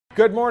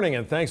Good morning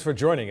and thanks for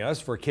joining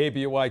us for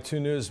KBOI 2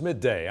 News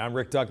Midday. I'm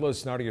Rick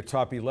Douglas. Now to your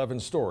top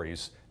 11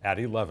 stories at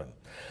 11.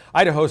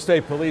 Idaho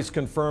State Police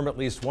confirm at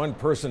least one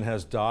person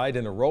has died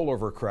in a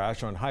rollover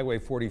crash on Highway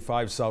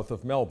 45 south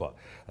of Melba.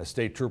 A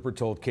state trooper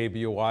told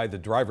KBOI the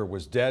driver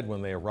was dead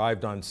when they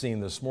arrived on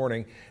scene this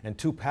morning and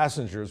two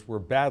passengers were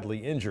badly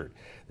injured.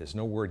 There's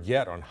no word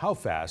yet on how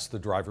fast the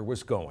driver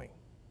was going.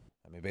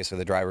 Basically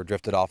the driver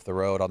drifted off the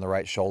road on the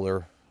right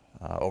shoulder,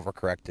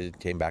 overcorrected,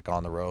 came back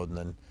on the road, and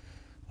then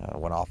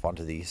went off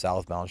onto the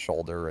southbound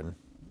shoulder and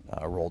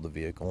rolled the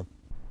vehicle.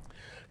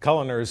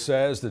 Coroner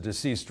says the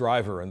deceased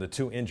driver and the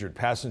two injured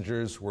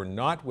passengers were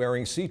not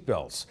wearing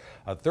seatbelts.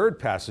 A third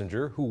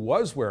passenger who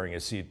was wearing a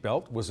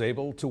seatbelt was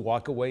able to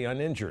walk away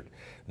uninjured.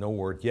 No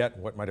word yet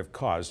what might have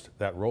caused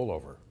that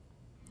rollover.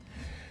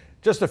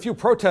 Just a few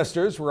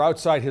protesters were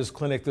outside his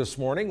clinic this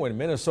morning when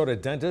Minnesota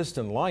dentist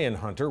and lion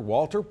hunter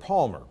Walter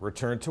Palmer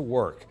returned to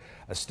work.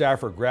 A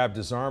staffer grabbed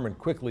his arm and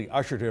quickly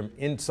ushered him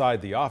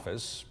inside the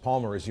office.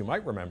 Palmer, as you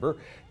might remember,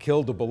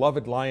 killed the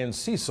beloved lion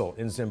Cecil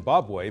in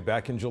Zimbabwe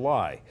back in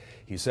July.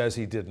 He says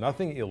he did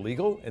nothing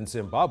illegal and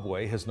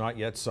Zimbabwe has not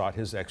yet sought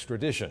his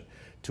extradition.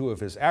 Two of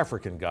his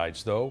African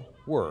guides, though,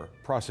 were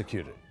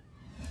prosecuted.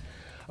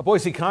 A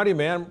Boise County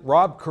man,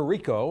 Rob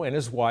Carrico, and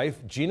his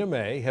wife, Gina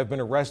May, have been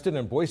arrested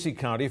in Boise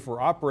County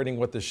for operating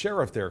what the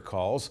sheriff there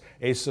calls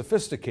a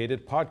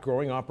sophisticated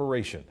pot-growing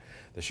operation.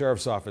 The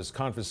sheriff's office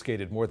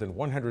confiscated more than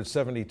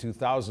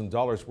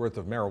 $172,000 worth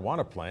of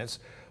marijuana plants.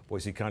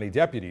 Boise County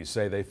deputies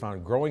say they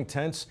found growing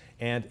tents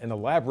and an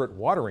elaborate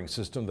watering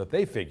system that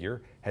they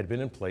figure had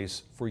been in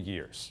place for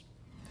years.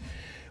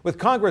 With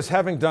Congress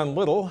having done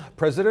little,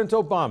 President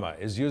Obama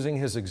is using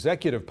his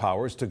executive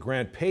powers to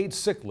grant paid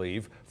sick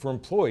leave for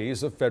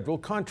employees of federal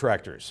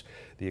contractors.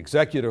 The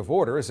executive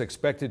order is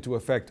expected to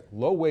affect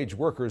low-wage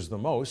workers the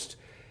most.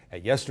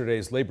 At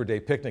yesterday's Labor Day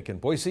picnic in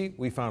Boise,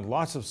 we found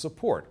lots of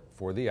support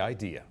for the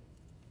idea.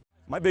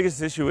 My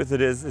biggest issue with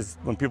it is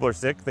when people are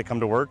sick, they come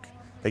to work,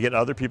 they get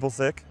other people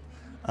sick.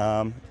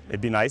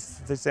 It'd be nice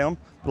if they stay home,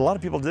 but a lot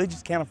of people, they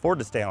just can't afford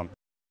to stay home.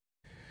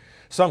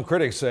 Some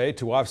critics say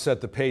to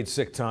offset the paid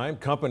sick time,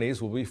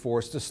 companies will be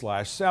forced to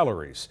slash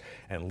salaries.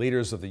 And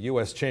leaders of the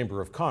U.S.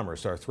 Chamber of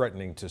Commerce are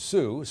threatening to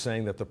sue,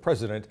 saying that the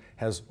president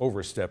has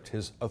overstepped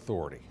his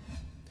authority.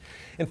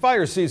 In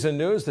fire season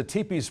news, the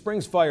Teepee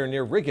Springs fire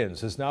near Riggins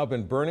has now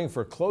been burning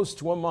for close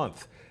to a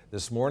month.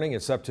 This morning,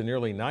 it's up to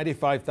nearly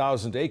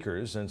 95,000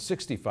 acres and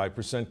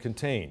 65%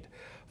 contained.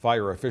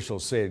 Fire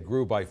officials say it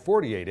grew by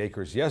 48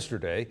 acres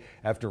yesterday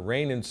after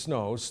rain and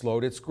snow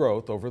slowed its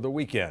growth over the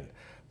weekend.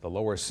 The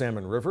lower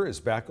Salmon River is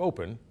back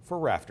open for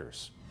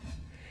rafters.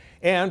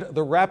 And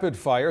the rapid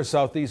fire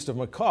southeast of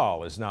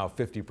McCall is now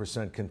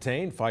 50%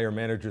 contained. Fire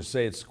managers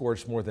say it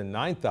scorched more than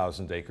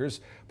 9,000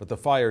 acres, but the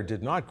fire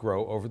did not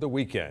grow over the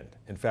weekend.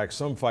 In fact,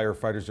 some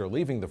firefighters are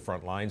leaving the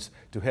front lines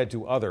to head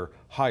to other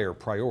higher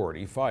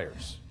priority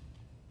fires.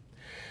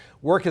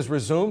 Work has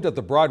resumed at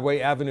the Broadway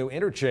Avenue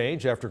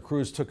interchange after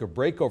crews took a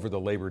break over the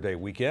Labor Day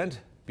weekend.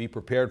 Be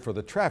prepared for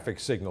the traffic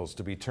signals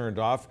to be turned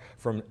off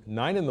from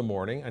 9 in the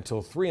morning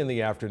until 3 in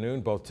the afternoon,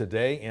 both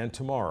today and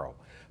tomorrow.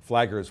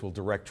 Flaggers will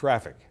direct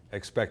traffic.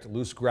 Expect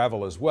loose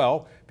gravel as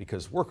well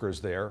because workers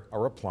there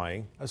are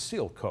applying a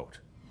seal coat.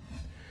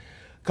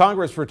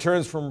 Congress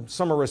returns from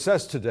summer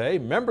recess today.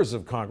 Members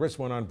of Congress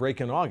went on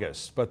break in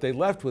August, but they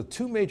left with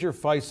two major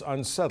fights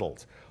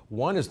unsettled.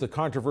 One is the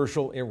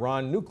controversial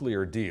Iran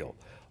nuclear deal.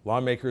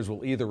 Lawmakers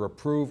will either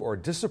approve or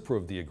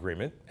disapprove the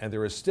agreement, and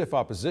there is stiff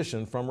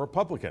opposition from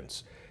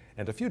Republicans.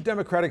 And a few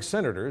Democratic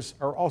senators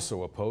are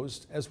also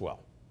opposed as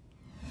well.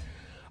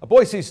 A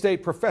Boise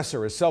State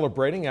professor is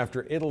celebrating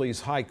after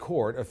Italy's High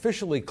Court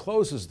officially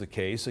closes the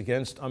case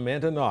against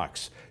Amanda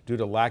Knox due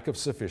to lack of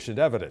sufficient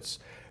evidence.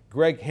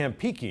 Greg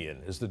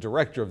Hampikian is the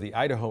director of the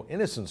Idaho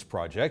Innocence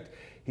Project.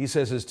 He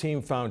says his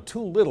team found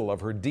too little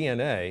of her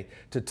DNA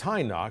to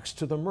tie Knox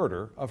to the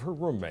murder of her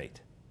roommate.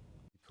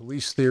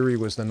 Police theory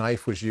was the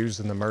knife was used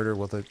in the murder.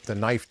 Well, the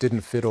knife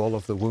didn't fit all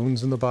of the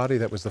wounds in the body.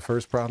 That was the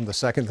first problem. The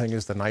second thing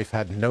is the knife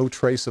had no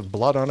trace of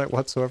blood on it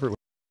whatsoever.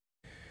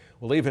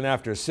 Well, even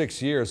after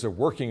 6 years of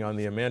working on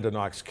the Amanda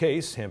Knox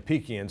case,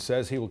 Hampikian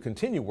says he will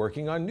continue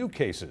working on new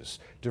cases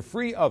to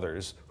free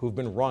others who've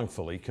been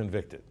wrongfully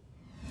convicted.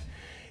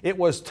 It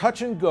was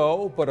touch and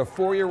go, but a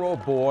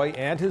 4-year-old boy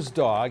and his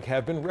dog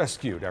have been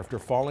rescued after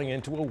falling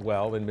into a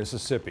well in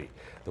Mississippi.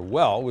 The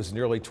well was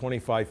nearly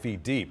 25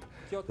 feet deep.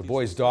 The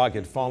boy's dog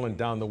had fallen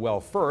down the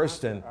well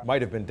first and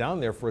might have been down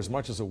there for as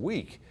much as a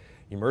week.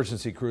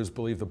 Emergency crews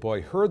believe the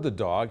boy heard the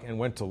dog and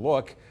went to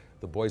look.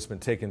 The boy's been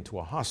taken to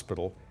a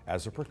hospital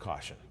as a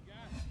precaution.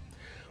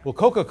 Well,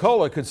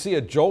 Coca-Cola could see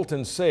a jolt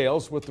in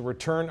sales with the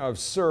return of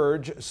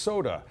Surge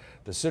soda.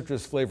 The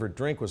citrus-flavored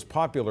drink was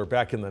popular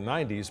back in the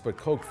 90s, but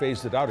Coke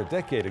phased it out a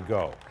decade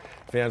ago.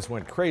 Fans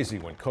went crazy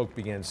when Coke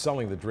began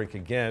selling the drink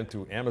again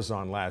through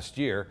Amazon last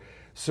year.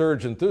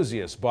 Surge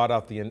enthusiasts bought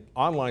out the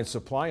online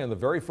supply on the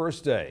very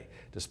first day,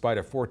 despite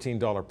a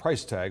 $14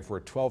 price tag for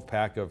a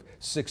 12-pack of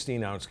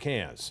 16-ounce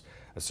cans.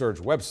 A Surge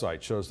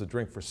website shows the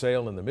drink for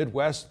sale in the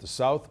Midwest, the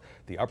South,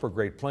 the Upper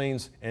Great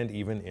Plains, and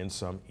even in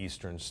some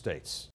eastern states.